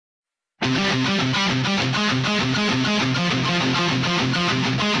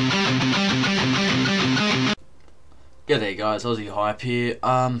G'day guys, Aussie Hype here.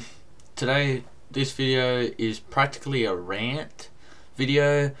 Today this video is practically a rant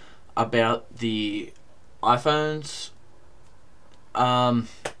video about the iPhones.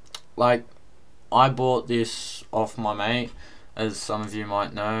 Like, I bought this off my mate, as some of you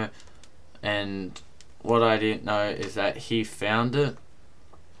might know, and what I didn't know is that he found it,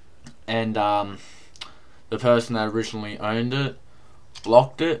 and the person that originally owned it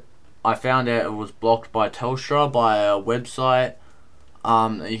blocked it. I found out it was blocked by Telstra, by a website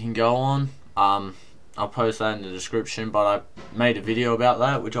that you can go on. I'll post that in the description, but I made a video about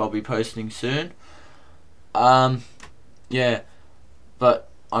that, which I'll be posting soon. Yeah,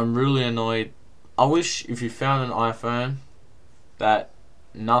 but I'm really annoyed. I wish if you found an iPhone that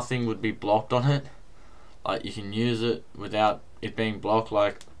nothing would be blocked on it. Like, you can use it without it being blocked.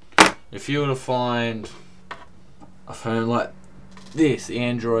 Like, if you were to find a phone like this, the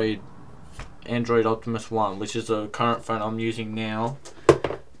Android Optimus 1, which is the current phone I'm using now,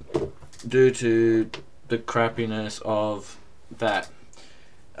 due to the crappiness of that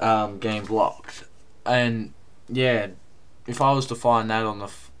getting blocked. And yeah, if I was to find that on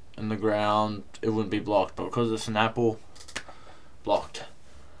the ground, it wouldn't be blocked, but because it's an Apple, blocked.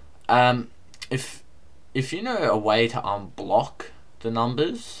 If you know a way to unblock the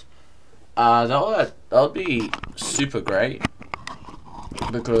numbers, that would be super great,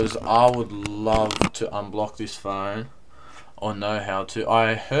 because I would love to unblock this phone, or know how to.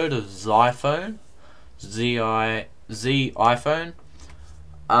 I heard of Z iPhone.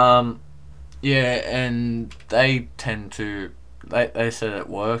 Yeah, and they tend to, they said it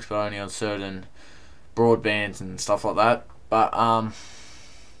works, but only on certain broadbands and stuff like that. But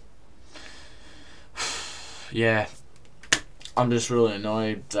yeah, I'm just really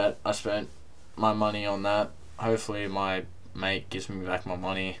annoyed that I spent my money on that. Hopefully my mate gives me back my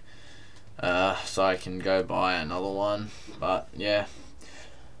money, so I can go buy another one. But yeah,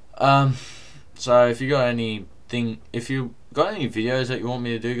 so if you got any videos that you want me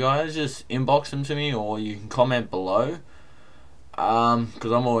to do, guys, just inbox them to me, or you can comment below,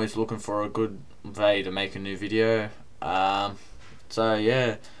 because I'm always looking for a good way to make a new video. So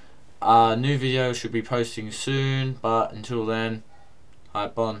yeah, new video should be posting soon, but until then,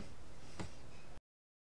 hype on.